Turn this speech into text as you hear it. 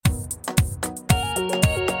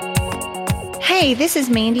Hey, this is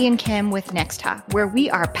Mandy and Kim with Next Talk, where we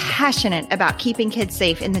are passionate about keeping kids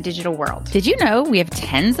safe in the digital world. Did you know we have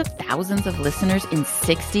tens of thousands of listeners in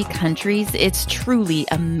 60 countries? It's truly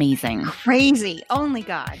amazing. Crazy. Only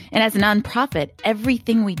God. And as a nonprofit,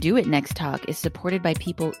 everything we do at Next Talk is supported by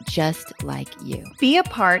people just like you. Be a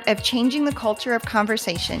part of changing the culture of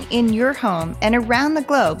conversation in your home and around the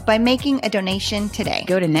globe by making a donation today.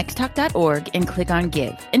 Go to nexttalk.org and click on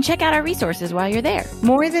Give and check out our resources while you're there.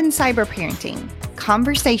 More than cyber parenting.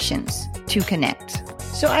 Conversations to connect.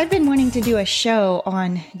 So I've been wanting to do a show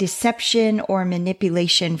on deception or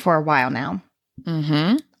manipulation for a while now.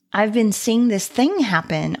 I've been seeing this thing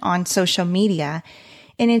happen on social media,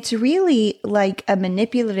 and it's really like a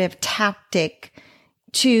manipulative tactic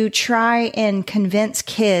to try and convince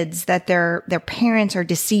kids that their parents are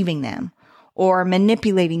deceiving them or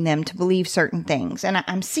manipulating them to believe certain things. And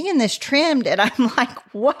I'm seeing this trend and I'm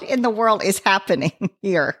like, what in the world is happening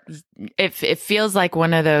here? It feels like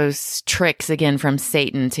one of those tricks again from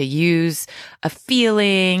Satan to use a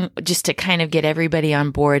feeling just to kind of get everybody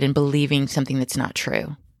on board and believing something that's not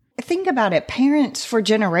true. Think about it. Parents for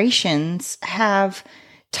generations have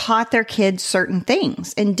taught their kids certain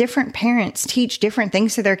things, and different parents teach different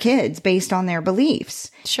things to their kids based on their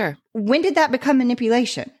beliefs. Sure. When did that become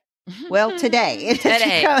manipulation? Well, today.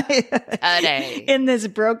 Today. In this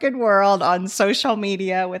broken world on social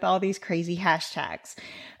media with all these crazy hashtags.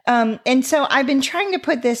 And so I've been trying to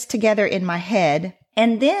put this together in my head.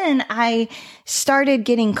 And then I started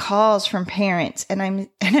getting calls from parents, and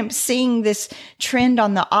I'm seeing this trend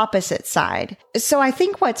on the opposite side. So I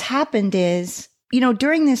think what's happened is,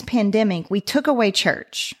 during this pandemic, we took away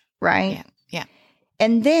church, right? Yeah.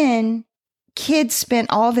 And then kids spent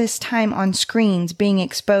all this time on screens being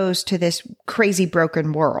exposed to this crazy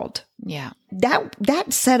broken world. Yeah. That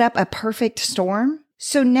set up a perfect storm.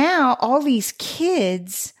 So now all these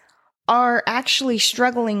kids are actually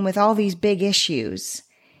struggling with all these big issues.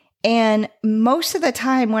 And most of the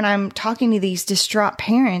time when I'm talking to these distraught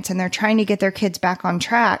parents and they're trying to get their kids back on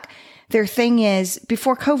track, their thing is,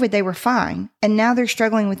 before COVID, they were fine. And now they're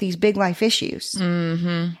struggling with these big life issues.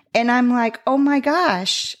 Mm-hmm. And I'm like, oh my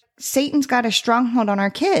gosh, Satan's got a stronghold on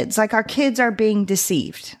our kids. Like, our kids are being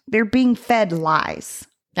deceived. They're being fed lies.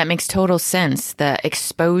 That makes total sense. The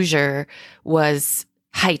exposure was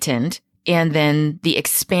heightened, and then the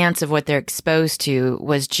expanse of what they're exposed to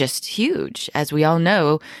was just huge. As we all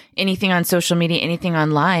know, anything on social media, anything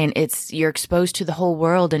online, you're exposed to the whole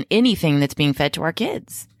world and anything that's being fed to our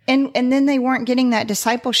kids. And then they weren't getting that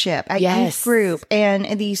discipleship at youth group and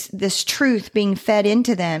this truth being fed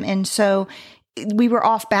into them. And so we were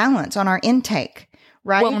off balance on our intake,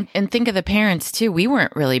 right? Well, and think of the parents too. We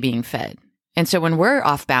weren't really being fed. And so when we're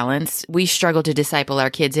off balance, we struggle to disciple our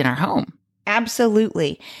kids in our home.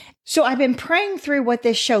 Absolutely. So I've been praying through what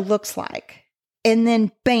this show looks like. And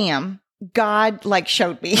then bam, God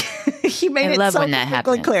showed me. He made it so when that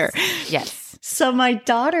happens. Clear. Yes. So my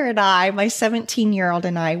daughter and I, my 17-year-old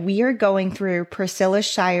and I, we are going through Priscilla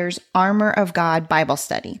Shire's Armor of God Bible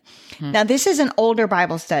study. Now, this is an older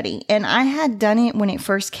Bible study, and I had done it when it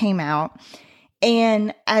first came out.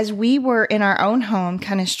 And as we were in our own home,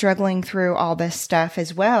 kind of struggling through all this stuff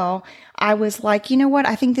as well, I was like, you know what?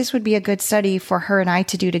 I think this would be a good study for her and I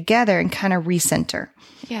to do together and kind of recenter.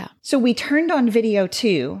 Yeah. So we turned on video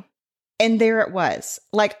 2. And there it was.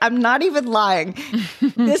 I'm not even lying.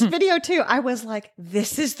 This video too, I was like,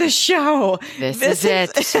 this is the show. This is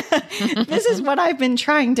it. This is what I've been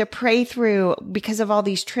trying to pray through because of all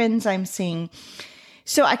these trends I'm seeing.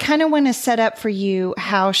 So I kind of want to set up for you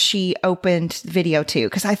how she opened video 2,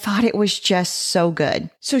 because I thought it was just so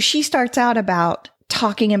good. So she starts out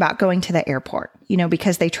talking about going to the airport,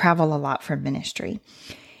 because they travel a lot for ministry.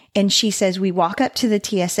 And she says, we walk up to the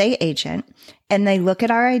TSA agent and they look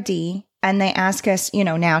at our ID. And they ask us,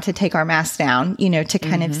 now to take our masks down, to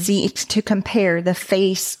kind of see, to compare the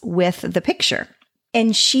face with the picture.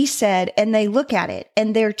 And she said, and they look at it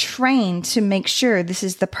and they're trained to make sure this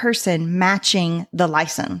is the person matching the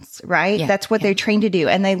license, right? Yeah, That's what they're trained to do.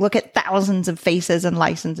 And they look at thousands of faces and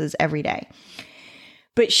licenses every day.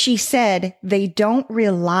 But she said they don't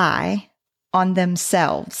rely on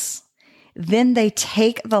themselves. Then they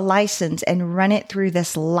take the license and run it through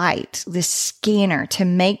this light, this scanner, to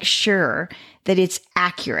make sure that it's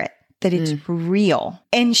accurate, that it's real.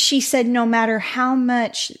 And she said, no matter how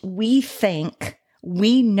much we think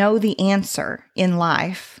we know the answer in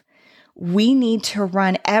life, we need to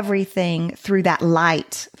run everything through that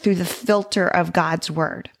light, through the filter of God's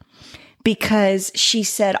word. Because she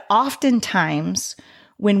said, oftentimes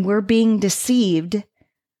when we're being deceived,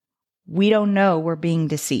 we don't know we're being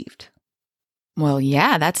deceived. Well,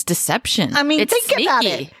 yeah, that's deception. I mean, it's think sneaky. about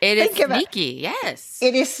it. It is Think about- sneaky. Yes.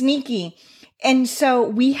 It is sneaky. And so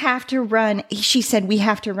we have to run, she said, we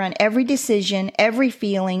have to run every decision, every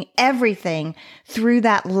feeling, everything through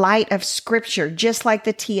that light of scripture, just like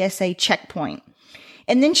the TSA checkpoint.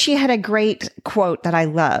 And then she had a great quote that I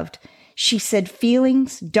loved. She said,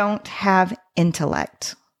 feelings don't have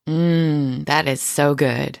intellect. That is so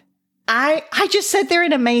good. I just sat there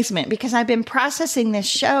in amazement because I've been processing this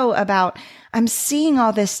show about, I'm seeing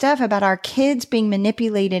all this stuff about our kids being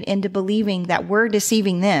manipulated into believing that we're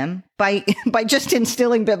deceiving them by just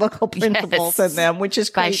instilling biblical principles in them, which is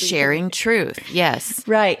crazy. By sharing truth. Yes.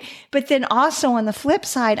 Right. But then also on the flip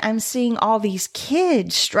side, I'm seeing all these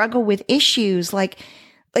kids struggle with issues like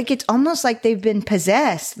it's almost like they've been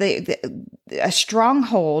possessed. A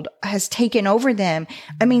stronghold has taken over them.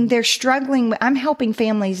 I mean, they're struggling. I'm helping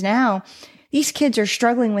families now. These kids are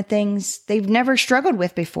struggling with things they've never struggled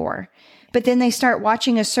with before. But then they start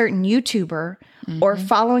watching a certain YouTuber or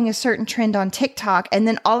following a certain trend on TikTok. And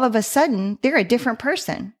then all of a sudden they're a different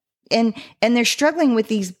person and they're struggling with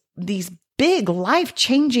these big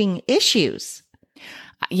life-changing issues.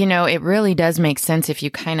 You know, it really does make sense if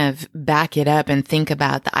you kind of back it up and think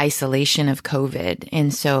about the isolation of COVID.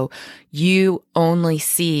 And so you only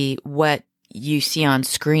see what you see on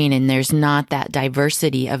screen, and there's not that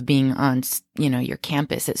diversity of being on, your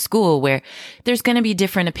campus at school where there's going to be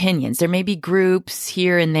different opinions. There may be groups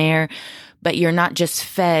here and there, but you're not just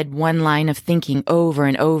fed one line of thinking over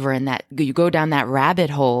and over, and that you go down that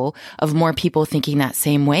rabbit hole of more people thinking that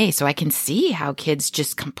same way. So I can see how kids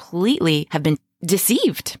just completely have been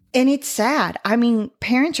deceived. And it's sad. I mean,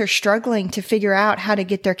 parents are struggling to figure out how to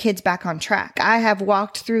get their kids back on track. I have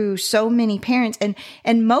walked through so many parents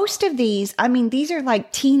and most of these, I mean, these are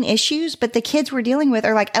like teen issues, but the kids we're dealing with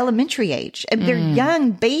are like elementary age and they're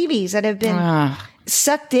young babies that have been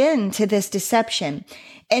sucked into this deception.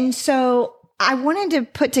 And so I wanted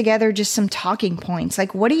to put together just some talking points.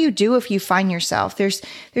 Like, what do you do if you find yourself? There's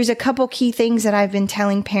a couple key things that I've been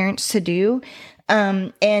telling parents to do.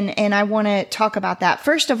 And I want to talk about that.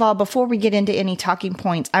 First of all, before we get into any talking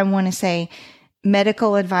points, I want to say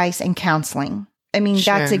medical advice and counseling. I mean,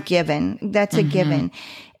 Sure. that's a given. That's a given.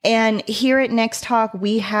 And here at Next Talk,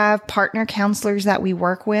 we have partner counselors that we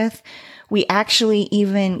work with. We actually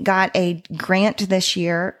even got a grant this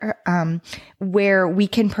year, where we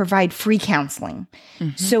can provide free counseling.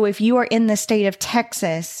 So if you are in the state of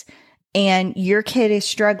Texas, and your kid is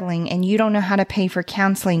struggling and you don't know how to pay for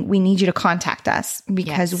counseling, we need you to contact us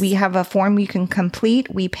because we have a form you can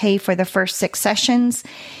complete. We pay for the first 6 sessions.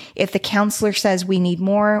 If the counselor says we need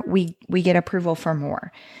more, we get approval for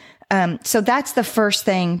more. So that's the first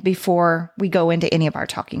thing before we go into any of our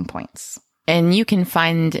talking points. And you can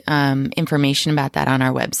find information about that on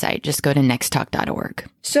our website. Just go to nexttalk.org.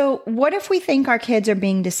 So what if we think our kids are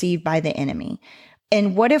being deceived by the enemy?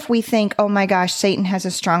 And what if we think, oh my gosh, Satan has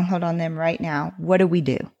a stronghold on them right now? What do we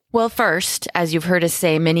do? Well, first, as you've heard us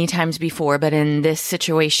say many times before, but in this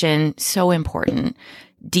situation, so important,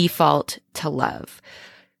 default to love.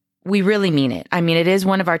 We really mean it. I mean, it is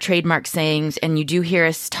one of our trademark sayings, and you do hear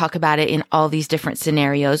us talk about it in all these different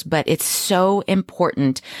scenarios, but it's so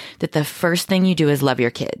important that the first thing you do is love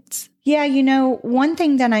your kids. Yeah, one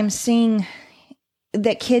thing that I'm seeing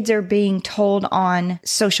that kids are being told on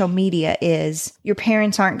social media is your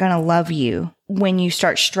parents aren't going to love you when you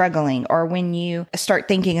start struggling or when you start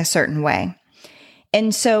thinking a certain way.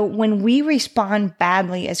 And so when we respond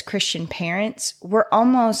badly as Christian parents, we're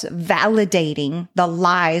almost validating the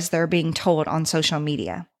lies that are being told on social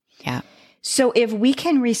media. Yeah. So if we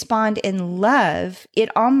can respond in love, it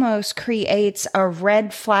almost creates a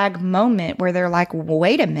red flag moment where they're like,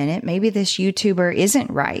 wait a minute, maybe this YouTuber isn't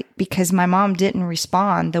right because my mom didn't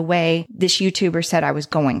respond the way this YouTuber said I was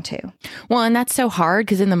going to. Well, and that's so hard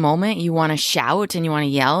because in the moment you want to shout and you want to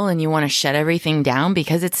yell and you want to shut everything down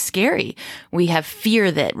because it's scary. We have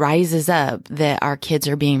fear that rises up that our kids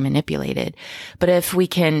are being manipulated. But if we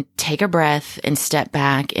can take a breath and step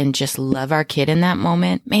back and just love our kid in that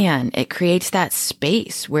moment, man, it creates that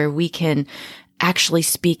space where we can actually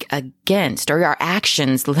speak against, or our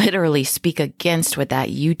actions literally speak against what that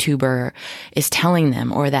YouTuber is telling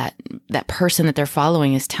them or that person that they're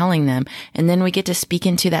following is telling them. And then we get to speak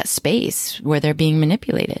into that space where they're being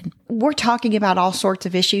manipulated. We're talking about all sorts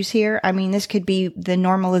of issues here. I mean, this could be the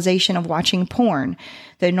normalization of watching porn,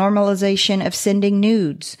 the normalization of sending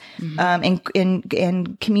nudes,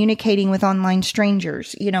 and communicating with online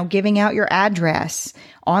strangers, giving out your address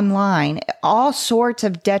online, all sorts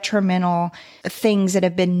of detrimental things that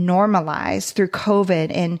have been normalized through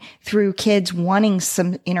COVID and through kids wanting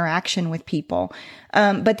some interaction with people.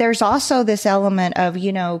 But there's also this element of,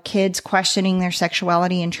 kids questioning their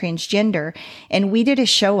sexuality and transgender. And we did a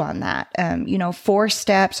show on that, 4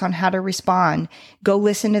 steps on how to respond. Go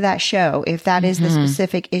listen to that show if that is the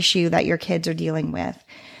specific issue that your kids are dealing with.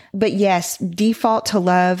 But yes, default to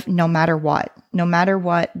love no matter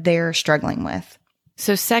what they're struggling with.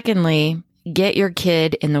 So secondly, get your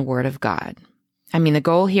kid in the Word of God. I mean, the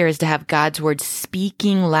goal here is to have God's Word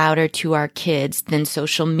speaking louder to our kids than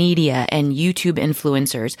social media and YouTube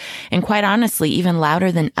influencers. And quite honestly, even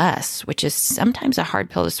louder than us, which is sometimes a hard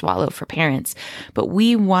pill to swallow for parents. But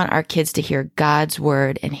we want our kids to hear God's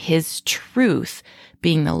Word and His truth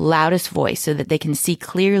being the loudest voice so that they can see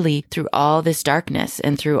clearly through all this darkness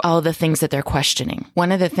and through all the things that they're questioning.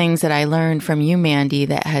 One of the things that I learned from you, Mandy,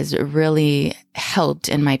 that has really helped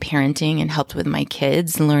in my parenting and helped with my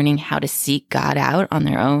kids learning how to seek God out on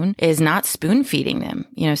their own is not spoon feeding them.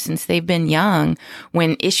 Since they've been young,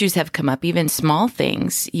 when issues have come up, even small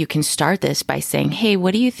things, you can start this by saying, hey,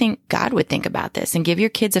 what do you think God would think about this? And give your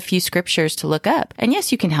kids a few scriptures to look up. And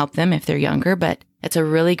yes, you can help them if they're younger, but it's a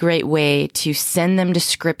really great way to send them to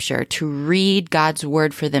scripture, to read God's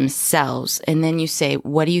word for themselves. And then you say,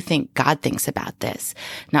 what do you think God thinks about this?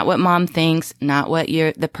 Not what mom thinks, not what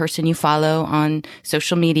the person you follow on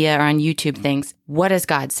social media or on YouTube thinks. What does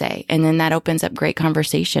God say? And then that opens up great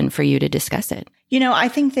conversation for you to discuss it. I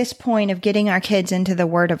think this point of getting our kids into the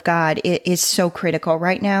Word of God is so critical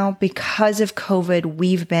right now because of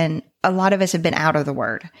COVID. A lot of us have been out of the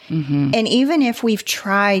Word. Mm-hmm. And even if we've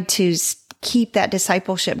tried to keep that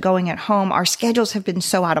discipleship going at home, our schedules have been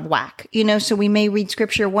so out of whack, so we may read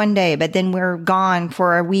scripture one day, but then we're gone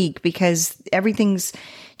for a week because everything's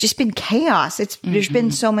just been chaos. There's been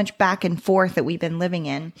so much back and forth that we've been living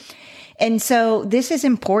in. And so this is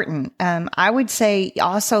important. I would say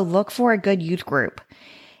also look for a good youth group.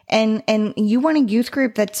 And you want a youth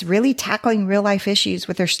group that's really tackling real life issues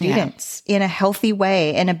with their students in a healthy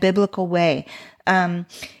way, in a biblical way.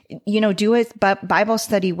 Do a Bible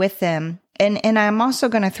study with them. And I'm also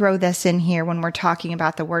going to throw this in here when we're talking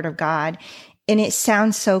about the Word of God. And it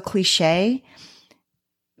sounds so cliche,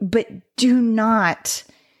 but do not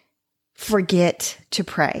forget to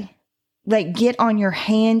pray. Like, get on your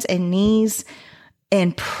hands and knees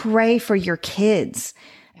and pray for your kids.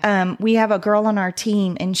 We have a girl on our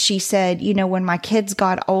team, and she said, when my kids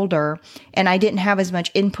got older and I didn't have as much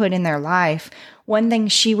input in their life, one thing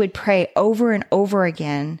she would pray over and over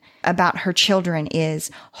again about her children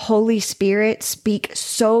is, Holy Spirit, speak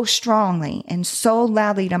so strongly and so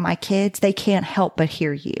loudly to my kids, they can't help but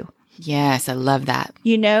hear you. Yes, I love that.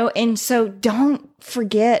 And so don't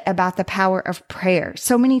forget about the power of prayer.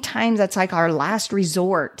 So many times that's like our last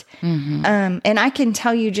resort. Mm-hmm. And I can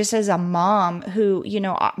tell you, just as a mom who,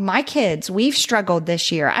 my kids, we've struggled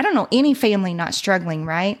this year. I don't know any family not struggling,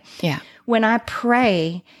 right? Yeah. When I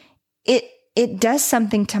pray, it does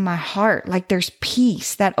something to my heart. Like, there's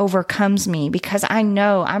peace that overcomes me because I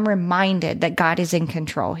know I'm reminded that God is in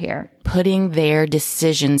control here. Putting their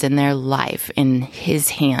decisions in their life in His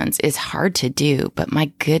hands is hard to do, but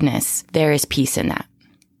my goodness, there is peace in that.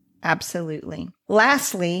 Absolutely.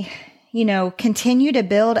 Lastly, continue to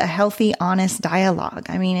build a healthy, honest dialogue.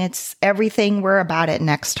 I mean, it's everything we're about at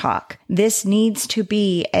Next Talk. This needs to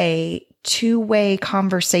be a two-way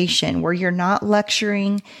conversation where you're not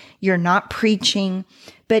lecturing, you're not preaching,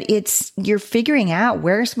 but you're figuring out,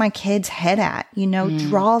 where's my kid's head at?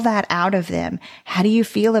 Draw that out of them. How do you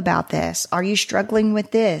feel about this? Are you struggling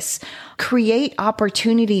with this? Create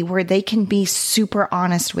opportunity where they can be super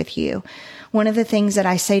honest with you. One of the things that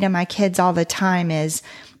I say to my kids all the time is,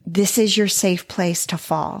 this is your safe place to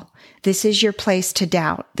fall. This is your place to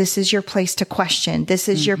doubt. This is your place to question. This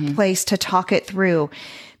is your place to talk it through.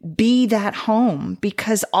 Be that home,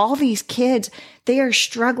 because all these kids, they are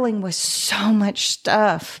struggling with so much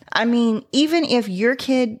stuff. I mean, even if your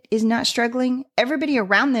kid is not struggling, everybody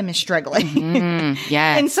around them is struggling.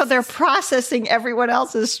 Yes. And so they're processing everyone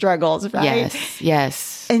else's struggles, right?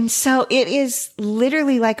 Yes. And so it is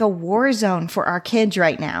literally like a war zone for our kids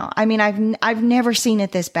right now. I mean, I've never seen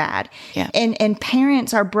it this bad. Yeah. And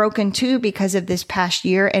parents are broken too because of this past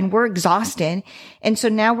year, and we're exhausted. And so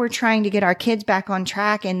now we're trying to get our kids back on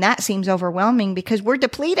track, and that seems overwhelming because we're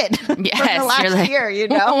depleted from the last year,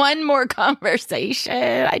 One more conversation.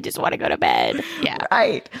 I just want to go to bed. Yeah.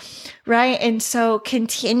 Right. And so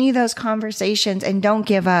continue those conversations and don't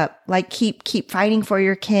give up. Like, keep fighting for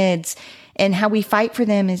your kids. And how we fight for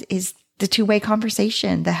them is the two-way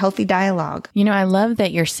conversation, the healthy dialogue. You know, I love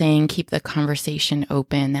that you're saying keep the conversation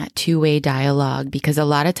open, that two-way dialogue, because a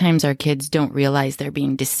lot of times our kids don't realize they're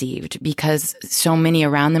being deceived because so many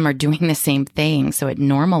around them are doing the same thing. So it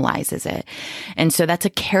normalizes it. And so that's a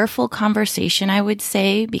careful conversation, I would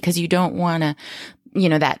say, because you don't want to,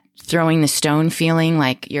 that throwing the stone feeling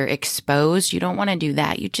like you're exposed. You don't want to do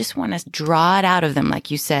that. You just want to draw it out of them. Like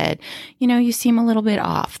you said, you seem a little bit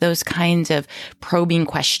off. Those kinds of probing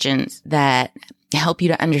questions that help you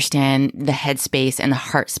to understand the headspace and the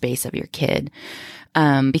heart space of your kid.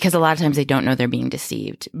 Because a lot of times they don't know they're being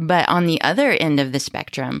deceived. But on the other end of the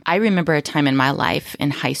spectrum, I remember a time in my life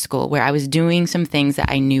in high school where I was doing some things that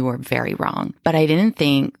I knew were very wrong, but I didn't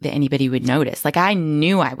think that anybody would notice. Like I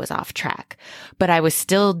knew I was off track, but I was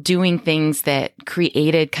still doing things that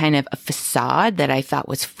created kind of a facade that I thought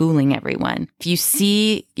was fooling everyone. If you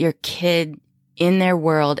see your kid in their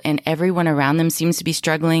world and everyone around them seems to be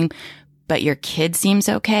struggling, but your kid seems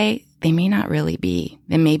okay, they may not really be.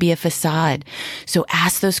 They may be a facade. So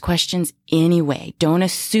ask those questions anyway. Don't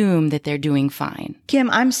assume that they're doing fine. Kim,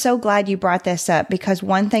 I'm so glad you brought this up because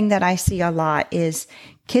one thing that I see a lot is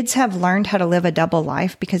kids have learned how to live a double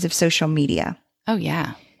life because of social media. Oh,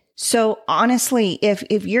 yeah. So honestly,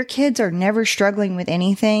 if your kids are never struggling with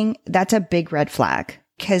anything, that's a big red flag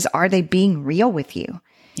because are they being real with you?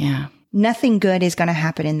 Yeah. Nothing good is going to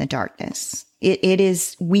happen in the darkness. It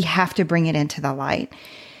is, we have to bring it into the light.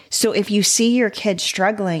 So if you see your kid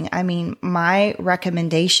struggling, my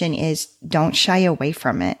recommendation is don't shy away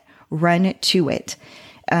from it. Run to it.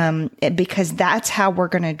 Because that's how we're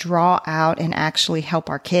going to draw out and actually help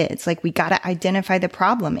our kids. Like we got to identify the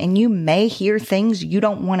problem, and you may hear things you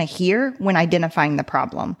don't want to hear when identifying the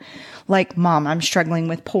problem. Like, Mom, I'm struggling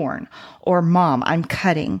with porn, or Mom, I'm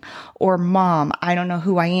cutting, or Mom, I don't know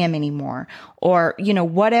who I am anymore, or,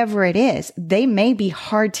 whatever it is. They may be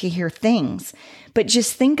hard to hear things, but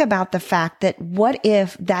just think about the fact that what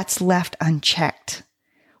if that's left unchecked?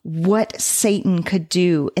 What Satan could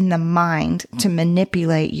do in the mind to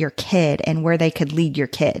manipulate your kid and where they could lead your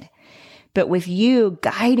kid. But with you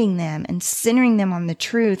guiding them and centering them on the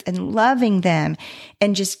truth and loving them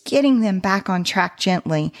and just getting them back on track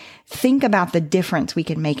gently, think about the difference we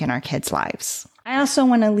can make in our kids' lives. I also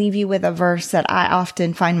want to leave you with a verse that I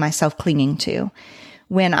often find myself clinging to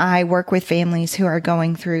when I work with families who are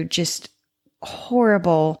going through just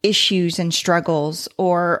horrible issues and struggles,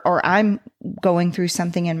 or I'm going through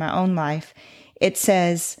something in my own life. It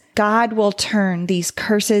says, God will turn these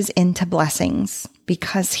curses into blessings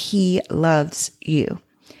because he loves you.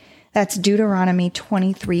 That's Deuteronomy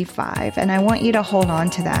 23:5. And I want you to hold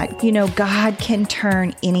on to that. God can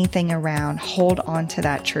turn anything around. Hold on to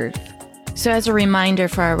that truth. So as a reminder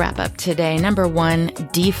for our wrap up today, number 1,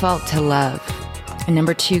 default to love. And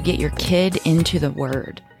number 2, get your kid into the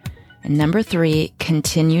word. And number 3,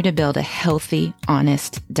 continue to build a healthy,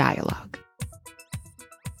 honest dialogue.